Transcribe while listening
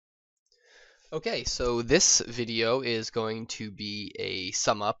Okay, so this video is going to be a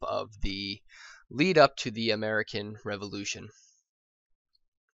sum up of the lead up to the American Revolution.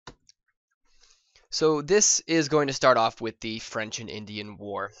 So this is going to start off with the French and Indian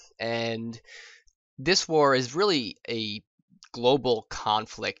War, and this war is really a global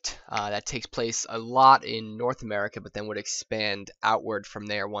conflict that takes place a lot in North America, but then would expand outward from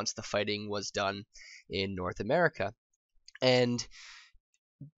there once the fighting was done in North America. And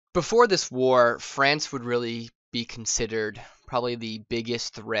before this war, France would really be considered probably the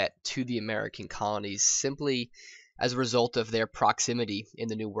biggest threat to the American colonies simply as a result of their proximity in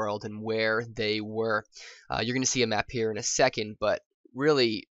the New World and where they were. You're going to see a map here in a second, but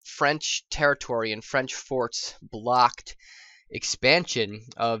really, French territory and French forts blocked expansion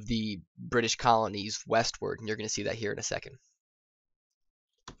of the British colonies westward, and you're going to see that here in a second.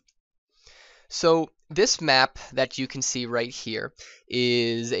 So this map that you can see right here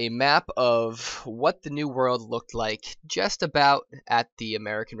is a map of what the New World looked like just about at the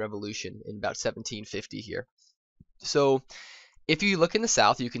American Revolution in about 1750 here. So if you look in the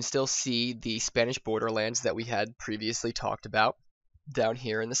south, you can still see the Spanish borderlands that we had previously talked about down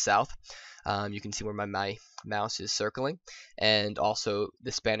here in the south. You can see where my mouse is circling, and also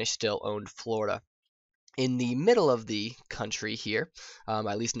the Spanish still owned Florida. In the middle of the country here,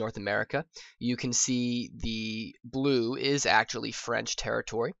 at least North America, you can see the blue is actually French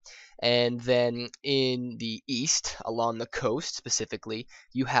territory. And then in the east, along the coast specifically,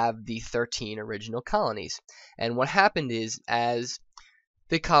 you have the 13 original colonies. And what happened is, as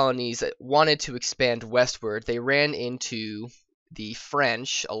the colonies wanted to expand westward, they ran into the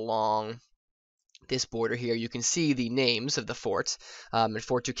French along this border here. You can see the names of the forts, and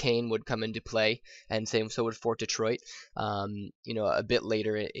Fort Duquesne would come into play, and so would Fort Detroit, a bit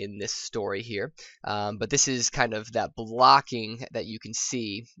later in this story here. But this is kind of that blocking that you can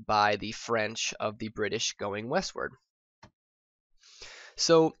see by the French of the British going westward.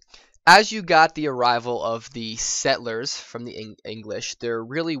 So as you got the arrival of the settlers from the English, there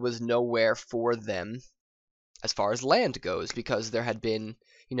really was nowhere for them as far as land goes, because there had been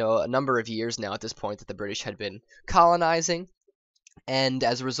a number of years now at this point that the British had been colonizing, and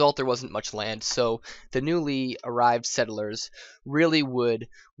as a result there wasn't much land. So the newly arrived settlers really would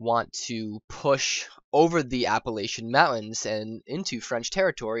want to push over the Appalachian Mountains and into French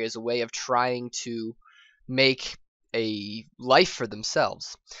territory as a way of trying to make a life for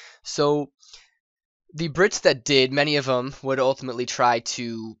themselves. So the Brits that did, many of them would ultimately try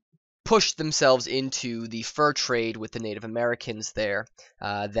to pushed themselves into the fur trade with the Native Americans there.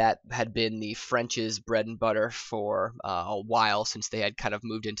 That had been the French's bread and butter for a while, since they had kind of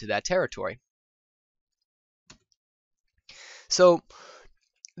moved into that territory. So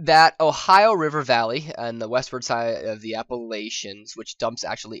that Ohio River Valley and the westward side of the Appalachians, which dumps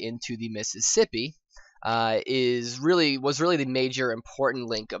actually into the Mississippi, was really the major important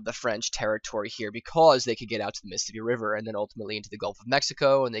link of the French territory here, because they could get out to the Mississippi River and then ultimately into the Gulf of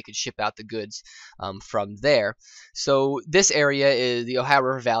Mexico, and they could ship out the goods from there. So this area is the Ohio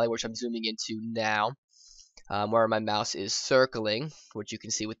River Valley, which I'm zooming into now, where my mouse is circling, which you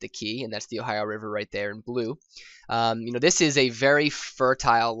can see with the key, and that's the Ohio River right there in blue. This is a very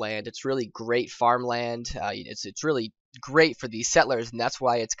fertile land. It's really great farmland. It's really great for these settlers, and that's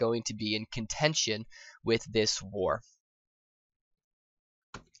why it's going to be in contention with this war.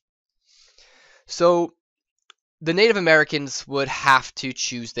 So the Native Americans would have to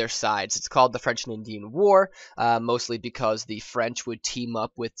choose their sides. It's called the French and Indian War, mostly because the French would team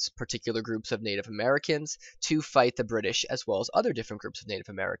up with particular groups of Native Americans to fight the British, as well as other different groups of Native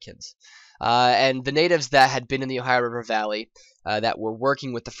Americans. And the natives that had been in the Ohio River Valley that were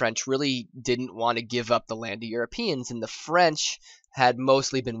working with the French really didn't want to give up the land to Europeans, and the French had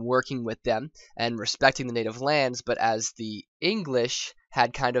mostly been working with them and respecting the native lands. But as the English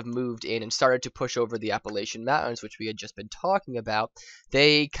had kind of moved in and started to push over the Appalachian Mountains, which we had just been talking about,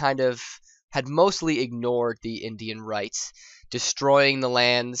 they kind of had mostly ignored the Indian rights, destroying the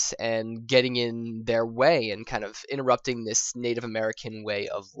lands and getting in their way and kind of interrupting this Native American way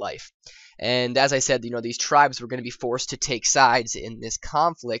of life. And as I said, these tribes were going to be forced to take sides in this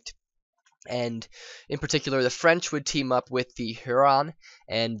conflict. And in particular, the French would team up with the Huron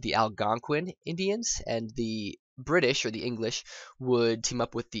and the Algonquin Indians, and the British, or the English, would team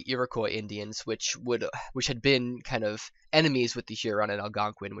up with the Iroquois Indians, which had been kind of enemies with the Huron and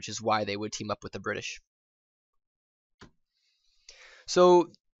Algonquin, which is why they would team up with the British. So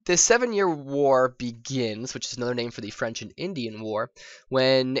the 7-Year War begins, which is another name for the French and Indian War,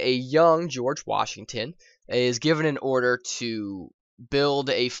 when a young George Washington is given an order to build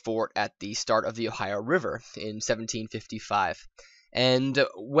a fort at the start of the Ohio River in 1755. And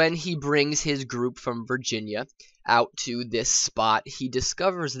when he brings his group from Virginia out to this spot, he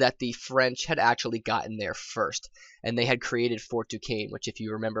discovers that the French had actually gotten there first, and they had created Fort Duquesne, which, if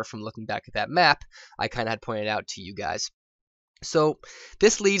you remember from looking back at that map, I kind of had pointed out to you guys. So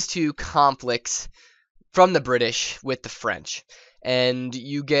this leads to conflicts from the British with the French. And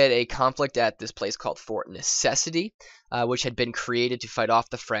you get a conflict at this place called Fort Necessity, which had been created to fight off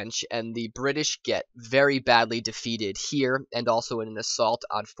the French, and the British get very badly defeated here, and also in an assault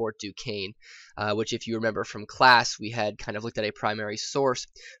on Fort Duquesne, which, if you remember from class, we had kind of looked at a primary source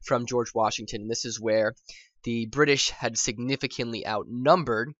from George Washington. This is where the British had significantly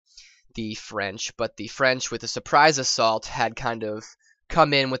outnumbered the French, but the French, with a surprise assault, had kind of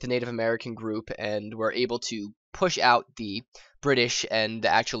come in with the Native American group and were able to push out the British and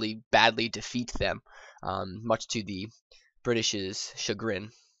actually badly defeat them, much to the British's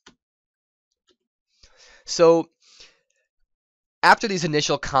chagrin. So after these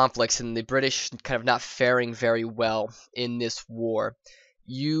initial conflicts and the British kind of not faring very well in this war,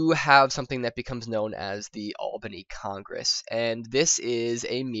 you have something that becomes known as the Albany Congress. And this is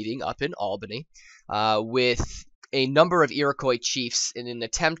a meeting up in Albany with a number of Iroquois chiefs in an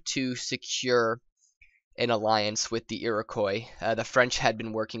attempt to secure an alliance with the Iroquois. The French had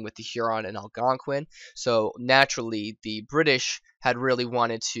been working with the Huron and Algonquin, so naturally the British had really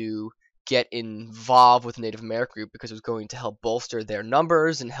wanted to get involved with the Native American group because it was going to help bolster their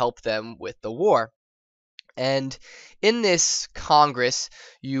numbers and help them with the war. And in this Congress,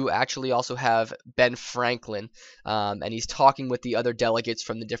 you actually also have Ben Franklin, and he's talking with the other delegates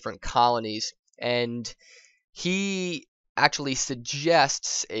from the different colonies, and he actually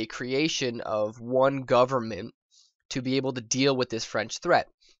suggests a creation of one government to be able to deal with this French threat,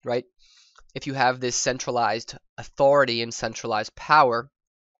 right? If you have this centralized authority and centralized power,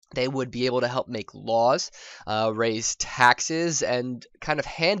 they would be able to help make laws, raise taxes, and kind of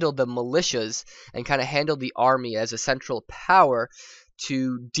handle the militias and kind of handle the army as a central power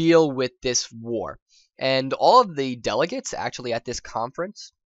to deal with this war. And all of the delegates actually at this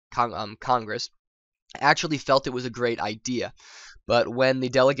conference, Congress, actually felt it was a great idea. But when the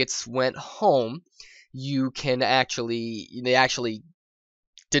delegates went home, they actually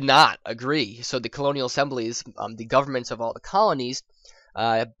did not agree. So the colonial assemblies, the governments of all the colonies,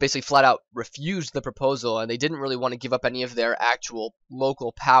 basically flat out refused the proposal, and they didn't really want to give up any of their actual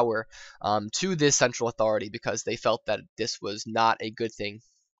local power to this central authority because they felt that this was not a good thing.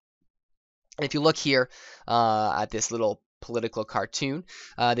 And if you look here at this little political cartoon,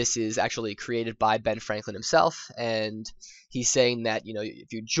 this is actually created by Ben Franklin himself, and he's saying that, you know,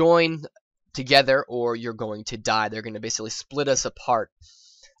 if you join together or you're going to die. They're going to basically split us apart,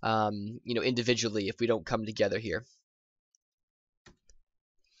 individually if we don't come together here.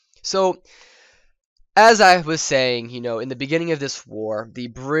 So, as I was saying, in the beginning of this war, the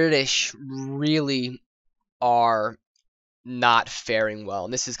British really are not faring well.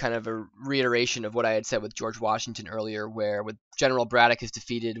 And this is kind of a reiteration of what I had said with George Washington earlier, where with General Braddock is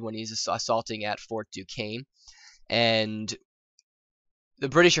defeated when he's assaulting at Fort Duquesne. And the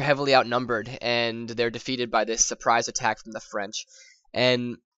British are heavily outnumbered, and they're defeated by this surprise attack from the French.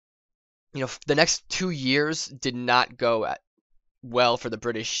 And, the next 2 years did not go well for the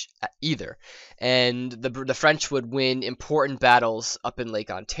British either. And the French would win important battles up in Lake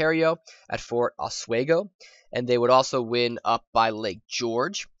Ontario at Fort Oswego, and they would also win up by Lake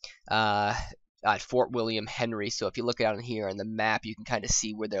George at Fort William Henry. So if you look out in here on the map, you can kind of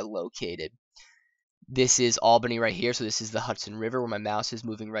see where they're located. This is Albany right here, so this is the Hudson River where my mouse is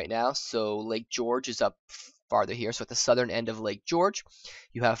moving right now. So Lake George is up farther here. So at the southern end of Lake George,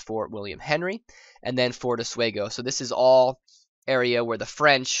 you have Fort William Henry, and then Fort Oswego. So this is all area where the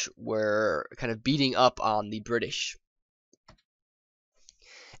French were kind of beating up on the British.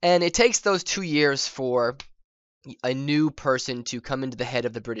 And it takes those 2 years for a new person to come into the head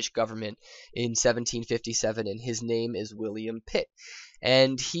of the British government in 1757, and his name is William Pitt.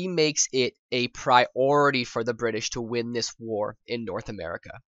 And he makes it a priority for the British to win this war in North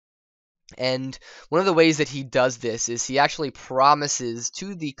America. And one of the ways that he does this is he actually promises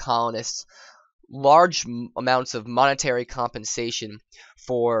to the colonists large amounts of monetary compensation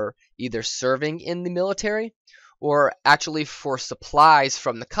for either serving in the military or actually for supplies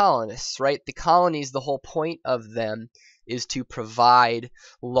from the colonists, right? The colonies, the whole point of them is to provide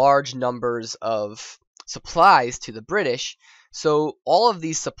large numbers of supplies to the British. So all of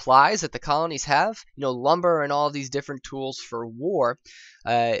these supplies that the colonies have, lumber and all of these different tools for war,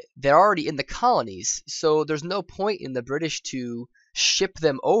 they're already in the colonies. So there's no point in the British to ship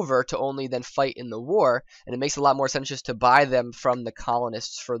them over to only then fight in the war, and it makes a lot more sense just to buy them from the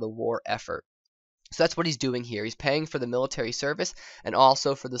colonists for the war effort. So that's what he's doing here. He's paying for the military service and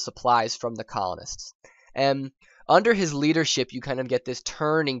also for the supplies from the colonists. And under his leadership, you kind of get this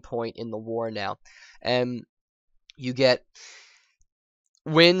turning point in the war now. And you get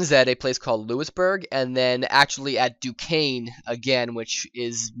wins at a place called Louisburg, and then actually at Duquesne again, which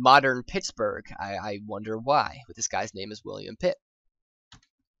is modern Pittsburgh. I wonder why, but this guy's name is William Pitt.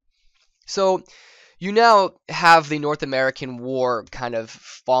 So you now have the North American War kind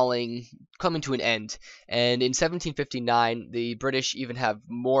of coming to an end. And in 1759, the British even have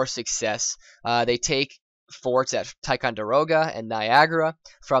more success. They take forts at Ticonderoga and Niagara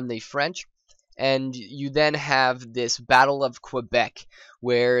from the French. And you then have this Battle of Quebec,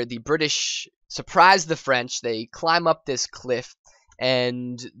 where the British surprise the French. They climb up this cliff,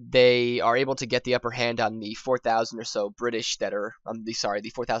 and they are able to get the upper hand on the 4,000 or so British that are,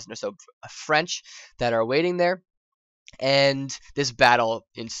 the 4,000 or so French that are waiting there. And this battle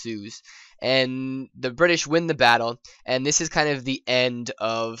ensues, and the British win the battle, and this is kind of the end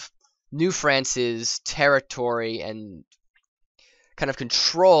of New France's territory and kind of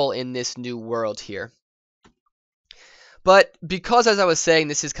control in this new world here. But because, as I was saying,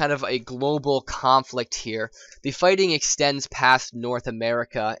 this is kind of a global conflict here, the fighting extends past North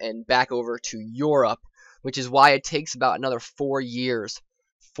America and back over to Europe, which is why it takes about another 4 years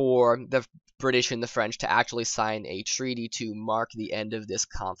for the British and the French to actually sign a treaty to mark the end of this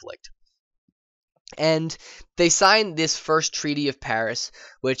conflict. And they signed this first Treaty of Paris,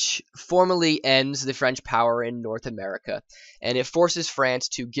 which formally ends the French power in North America, and it forces France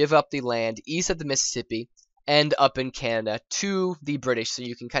to give up the land east of the Mississippi and up in Canada to the British. So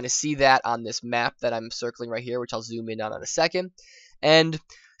you can kind of see that on this map that I'm circling right here, which I'll zoom in on a second. And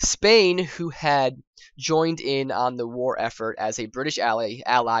Spain, who had joined in on the war effort as a British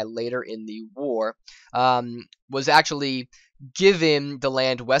ally later in the war, was actually given the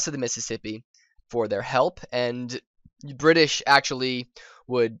land west of the Mississippi for their help, and the British actually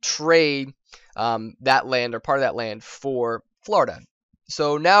would trade that land, or part of that land, for Florida.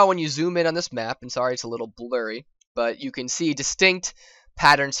 So now when you zoom in on this map, and sorry it's a little blurry, but you can see distinct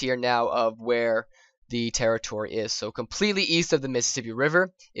patterns here now of where the territory is. So completely east of the Mississippi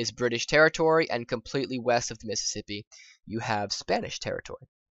River is British territory, and completely west of the Mississippi you have Spanish territory.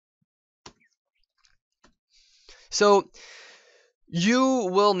 So you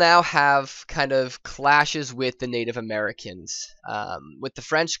will now have kind of clashes with the Native Americans. With the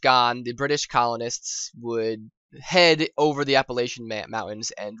French gone, the British colonists would head over the Appalachian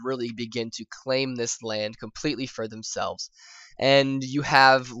Mountains and really begin to claim this land completely for themselves. And you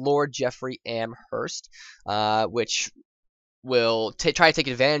have Lord Jeffrey Amherst, which will try to take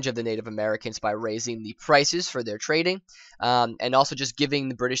advantage of the Native Americans by raising the prices for their trading, and also just giving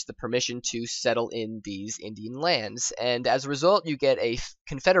the British the permission to settle in these Indian lands. And as a result, you get a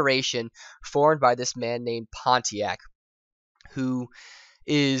confederation formed by this man named Pontiac, who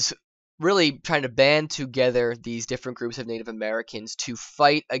is really trying to band together these different groups of Native Americans to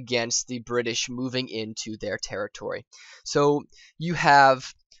fight against the British moving into their territory. So you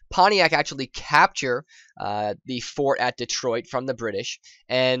have Pontiac actually capture the fort at Detroit from the British,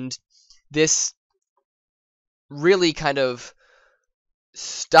 and this really kind of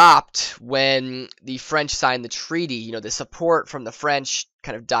stopped when the French signed the treaty. You know, the support from the French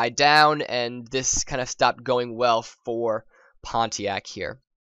kind of died down, and this kind of stopped going well for Pontiac here.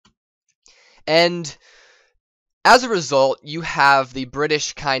 And as a result, you have the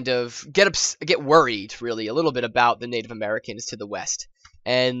British kind of get worried, really, a little bit about the Native Americans to the west.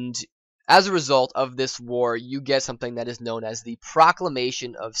 And as a result of this war, you get something that is known as the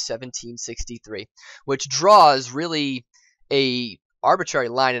Proclamation of 1763, which draws really a arbitrary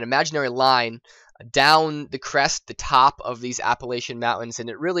line, an imaginary line, down the crest, the top of these Appalachian Mountains, and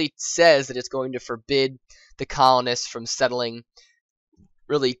it really says that it's going to forbid the colonists from settling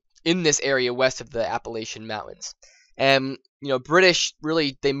really in this area west of the Appalachian Mountains. And, you know, British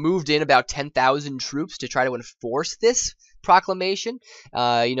really, they moved in about 10,000 troops to try to enforce this proclamation,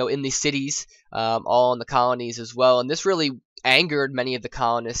 you know, in the cities, all in the colonies as well. And this really angered many of the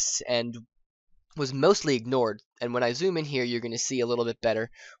colonists and was mostly ignored. And when I zoom in here, you're going to see a little bit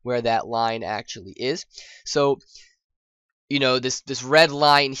better where that line actually is. So, you know, this red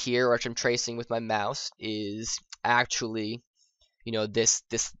line here, which I'm tracing with my mouse, is actually, you know, this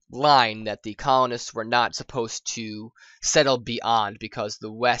line that the colonists were not supposed to settle beyond, because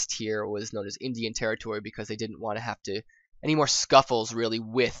the west here was known as Indian Territory, because they didn't want to have to any more scuffles really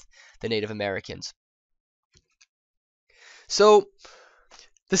with the Native Americans. So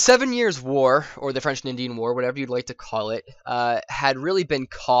The 7 Years' War, or the French and Indian War, whatever you'd like to call it, had really been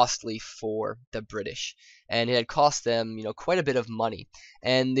costly for the British, and it had cost them, quite a bit of money.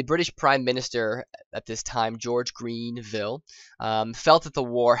 And the British Prime Minister at this time, George Grenville, felt that the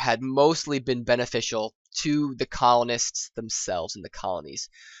war had mostly been beneficial to the colonists themselves in the colonies.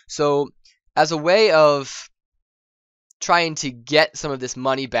 So, as a way of trying to get some of this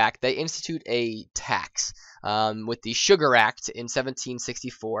money back, they institute a tax with the Sugar Act in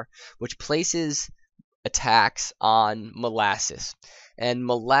 1764, which places a tax on molasses. And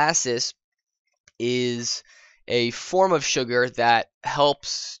molasses is a form of sugar that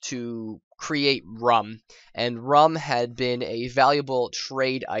helps to create rum. And rum had been a valuable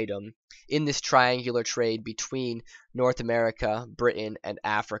trade item in this triangular trade between North America, Britain, and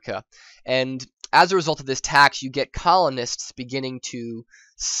Africa. And as a result of this tax, you get colonists beginning to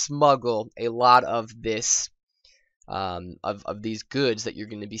smuggle a lot of this of these goods that you're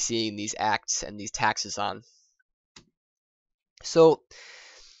going to be seeing these acts and these taxes on. So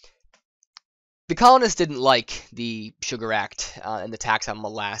the colonists didn't like the Sugar Act and the tax on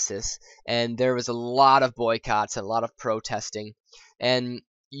molasses, and there was a lot of boycotts and a lot of protesting, and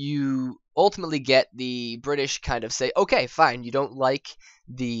you ultimately get the British kind of say, okay, fine, you don't like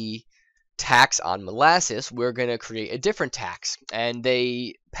the tax on molasses, we're going to create a different tax. And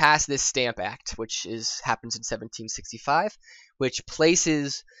they pass this Stamp Act, which happens in 1765, which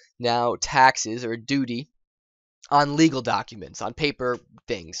places now taxes or duty on legal documents, on paper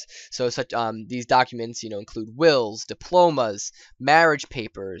things. So these documents, include wills, diplomas, marriage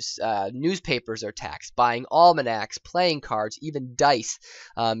papers, newspapers are taxed, buying almanacs, playing cards, even dice.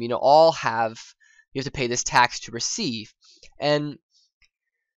 All you have to pay this tax to receive. And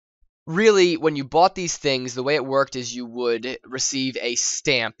really, when you bought these things, the way it worked is you would receive a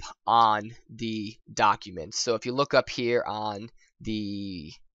stamp on the documents. So if you look up here on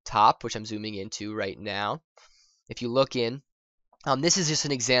the top, which I'm zooming into right now, if you look in, this is just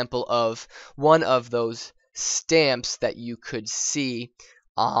an example of one of those stamps that you could see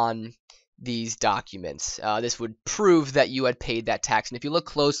on these documents. This would prove that you had paid that tax. And if you look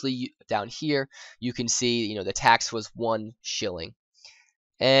closely down here, you can see, the tax was 1 shilling.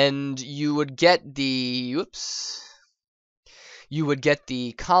 And you would get the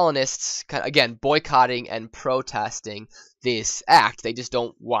colonists, again, boycotting and protesting this act. They just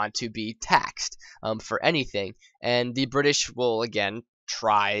don't want to be taxed for anything. And the British will, again,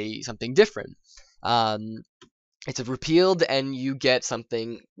 try something different. It's repealed, and you get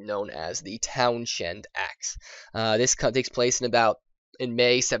something known as the Townshend Acts. This takes place in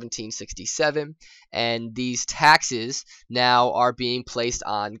May 1767, and these taxes now are being placed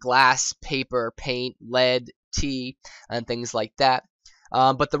on glass, paper, paint, lead, tea, and things like that.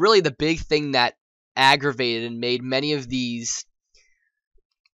 But the big thing that aggravated and made many of these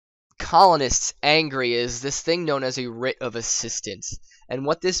colonists angry is this thing known as a writ of assistance. And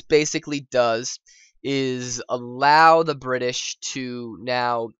what this basically does is allow the British to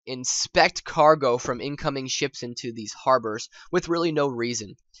now inspect cargo from incoming ships into these harbors with really no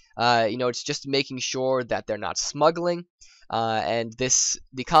reason. It's just making sure that they're not smuggling, and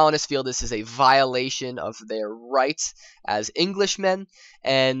the colonists feel this is a violation of their rights as Englishmen,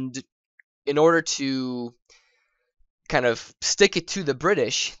 and in order to kind of stick it to the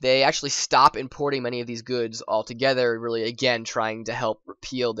British, they actually stop importing many of these goods altogether, really, again, trying to help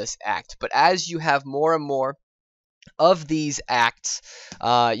repeal this act. But as you have more and more of these acts,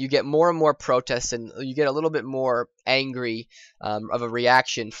 you get more and more protests, and you get a little bit more angry of a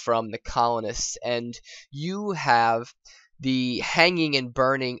reaction from the colonists, and you have the hanging and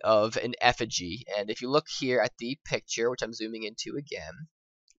burning of an effigy. And if you look here at the picture, which I'm zooming into again,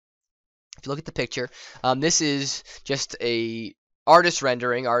 if you look at the picture, this is just a artist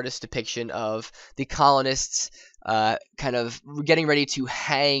depiction of the colonists kind of getting ready to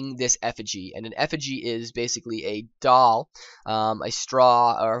hang this effigy. And an effigy is basically a doll, a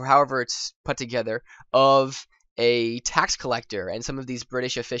straw, or however it's put together, of a tax collector and some of these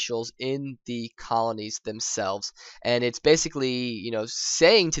British officials in the colonies themselves. And it's basically,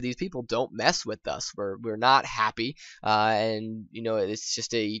 saying to these people, don't mess with us. We're not happy. And, it's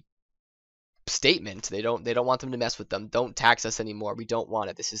just a statement. They don't want them to mess with them. Don't tax us anymore. We don't want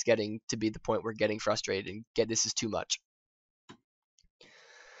it. This is getting to be the point we're getting frustrated and this is too much.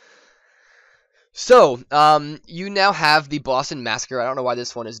 So, you now have the Boston Massacre. I don't know why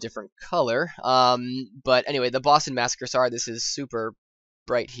this one is different color. But anyway, the Boston Massacre. Sorry, this is super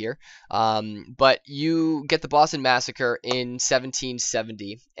bright here. But you get the Boston Massacre in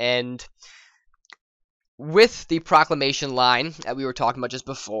 1770, and with the Proclamation line that we were talking about just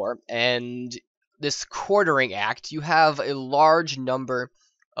before, and this Quartering Act, you have a large number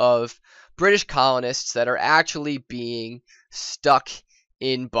of British colonists that are actually being stuck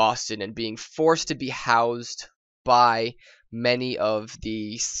in Boston and being forced to be housed by many of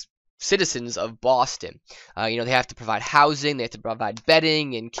the citizens of Boston. They have to provide housing, they have to provide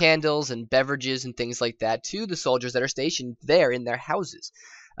bedding and candles and beverages and things like that to the soldiers that are stationed there in their houses.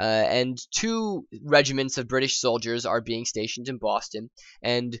 And 2 regiments of British soldiers are being stationed in Boston.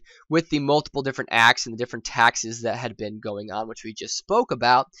 And with the multiple different acts and the different taxes that had been going on, which we just spoke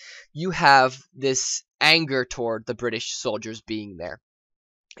about, you have this anger toward the British soldiers being there.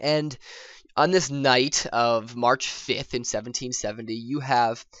 And on this night of March 5th in 1770, you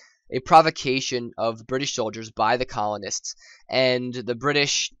have a provocation of British soldiers by the colonists. And the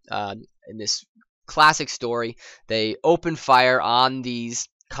British, in this classic story, they open fire on these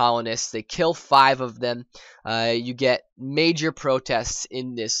colonists. They kill 5 of them. You get major protests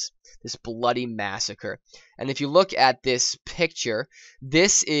in this bloody massacre. And if you look at this picture,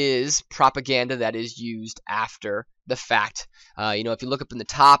 this is propaganda that is used after the fact. If you look up in the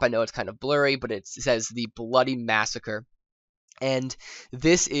top, I know it's kind of blurry, but it says the bloody massacre. And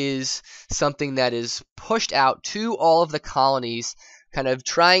this is something that is pushed out to all of the colonies, kind of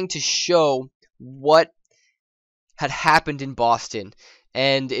trying to show what had happened in Boston.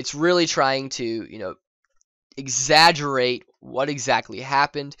 And it's really trying to, exaggerate what exactly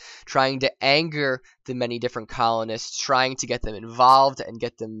happened, trying to anger the many different colonists, trying to get them involved and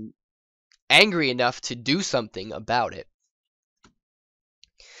get them angry enough to do something about it.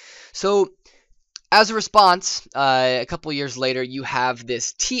 So, as a response, a couple years later, you have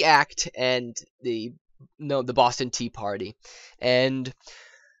this Tea Act and the Boston Tea Party. And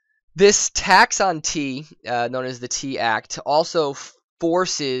this tax on tea, known as the Tea Act, also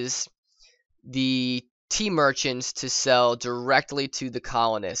forces the tea merchants to sell directly to the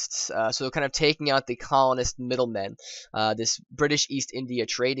colonists. So kind of taking out the colonist middlemen. This British East India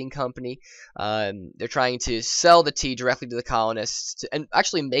Trading Company, they're trying to sell the tea directly to the colonists and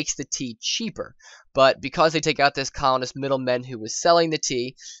actually makes the tea cheaper. But because they take out this colonist middleman who was selling the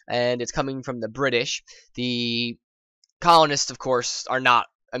tea and it's coming from the British, the colonists, of course, are not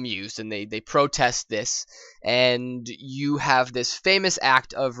amused and they protest this, and you have this famous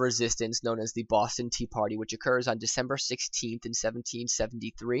act of resistance known as the Boston Tea Party, which occurs on December 16th in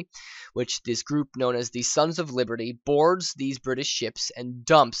 1773, which this group known as the Sons of Liberty boards these British ships and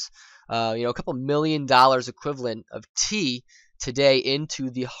dumps a couple $1 million equivalent of tea today into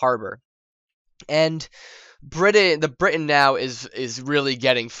the harbor. And Britain now is really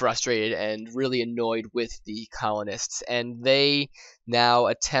getting frustrated and really annoyed with the colonists, and they now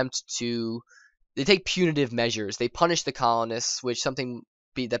they take punitive measures. They punish the colonists, which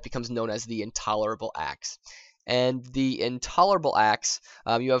that becomes known as the Intolerable Acts. And the Intolerable Acts,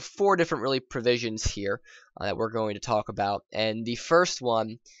 you have 4 different really provisions here that we're going to talk about. And the first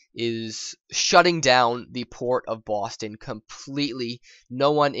one is shutting down the port of Boston completely,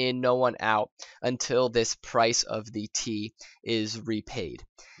 no one in, no one out, until this price of the tea is repaid.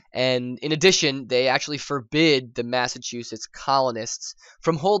 And in addition, they actually forbid the Massachusetts colonists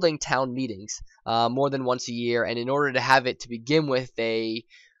from holding town meetings more than once a year. And in order to have it to begin with, they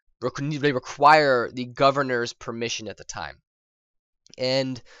require the governor's permission at the time.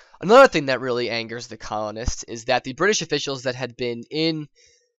 And another thing that really angers the colonists is that the British officials that had been in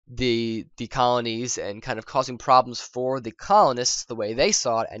the colonies and kind of causing problems for the colonists, the way they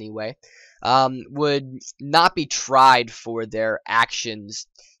saw it anyway, would not be tried for their actions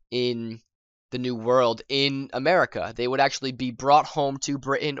in the New World in America. They would actually be brought home to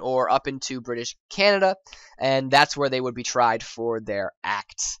Britain or up into British Canada, and that's where they would be tried for their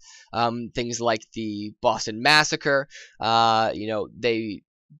acts. Things like the Boston Massacre,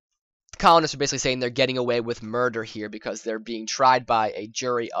 colonists are basically saying they're getting away with murder here because they're being tried by a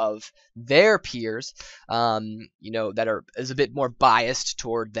jury of their peers, that is a bit more biased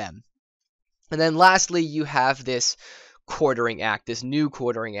toward them. And then lastly, you have this Quartering Act, this new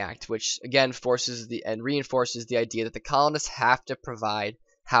Quartering Act, which again forces and reinforces the idea that the colonists have to provide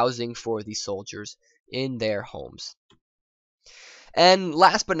housing for the soldiers in their homes. And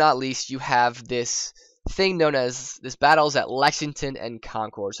last but not least, you have this thing known as this battles at Lexington and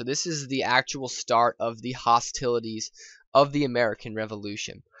Concord. So this is the actual start of the hostilities of the American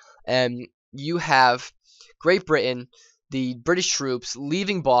Revolution. And you have Great Britain, the British troops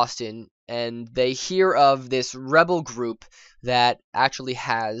leaving Boston, and they hear of this rebel group that actually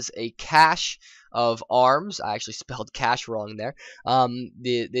has a cache of arms. I actually spelled cache wrong there.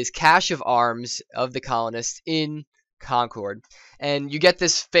 This cache of arms of the colonists in Concord. And you get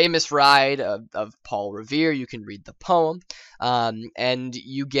this famous ride of Paul Revere. You can read the poem. And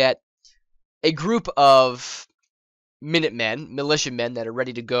you get a group of Minutemen, militiamen that are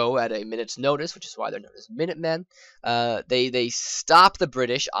ready to go at a minute's notice, which is why they're known as Minutemen. They stop the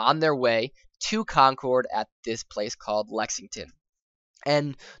British on their way to Concord at this place called Lexington.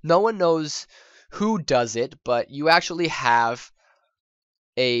 And no one knows who does it, but you actually have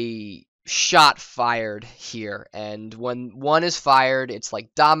a shot fired here, and when one is fired, it's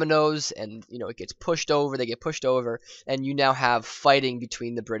like dominoes, and it gets pushed over, they get pushed over, and you now have fighting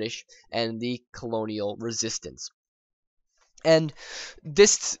between the British and the colonial resistance. And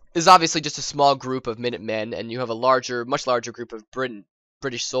this is obviously just a small group of Minutemen, and you have a much larger group of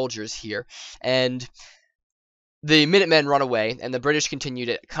British soldiers here. And the Minutemen run away, and the British continued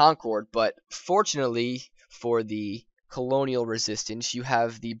at Concord, but fortunately for the colonial resistance, you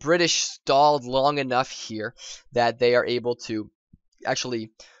have the British stalled long enough here that they are able to actually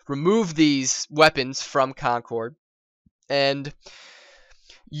remove these weapons from Concord, and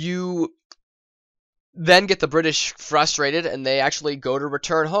you then get the British frustrated, and they actually go to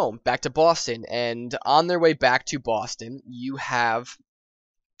return home, back to Boston. And on their way back to Boston, you have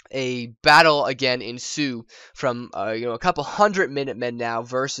a battle again ensue from a couple hundred Minutemen now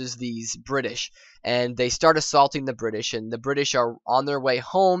versus these British, and they start assaulting the British, and the British are on their way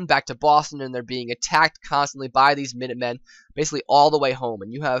home back to Boston, and they're being attacked constantly by these Minutemen basically all the way home.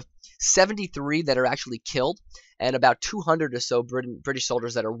 And you have 73 that are actually killed, and about 200 or so British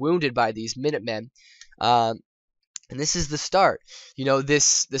soldiers that are wounded by these Minutemen. And this is the start.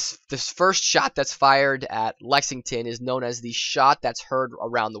 This first shot that's fired at Lexington is known as the shot that's heard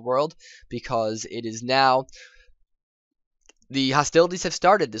around the world, because it is now the hostilities have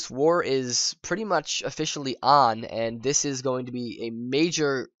started. This war is pretty much officially on, and this is going to be a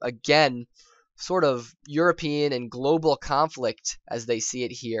major, again, sort of European and global conflict as they see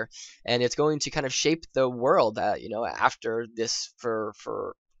it here, and it's going to kind of shape the world, after this for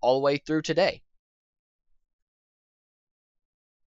all the way through today.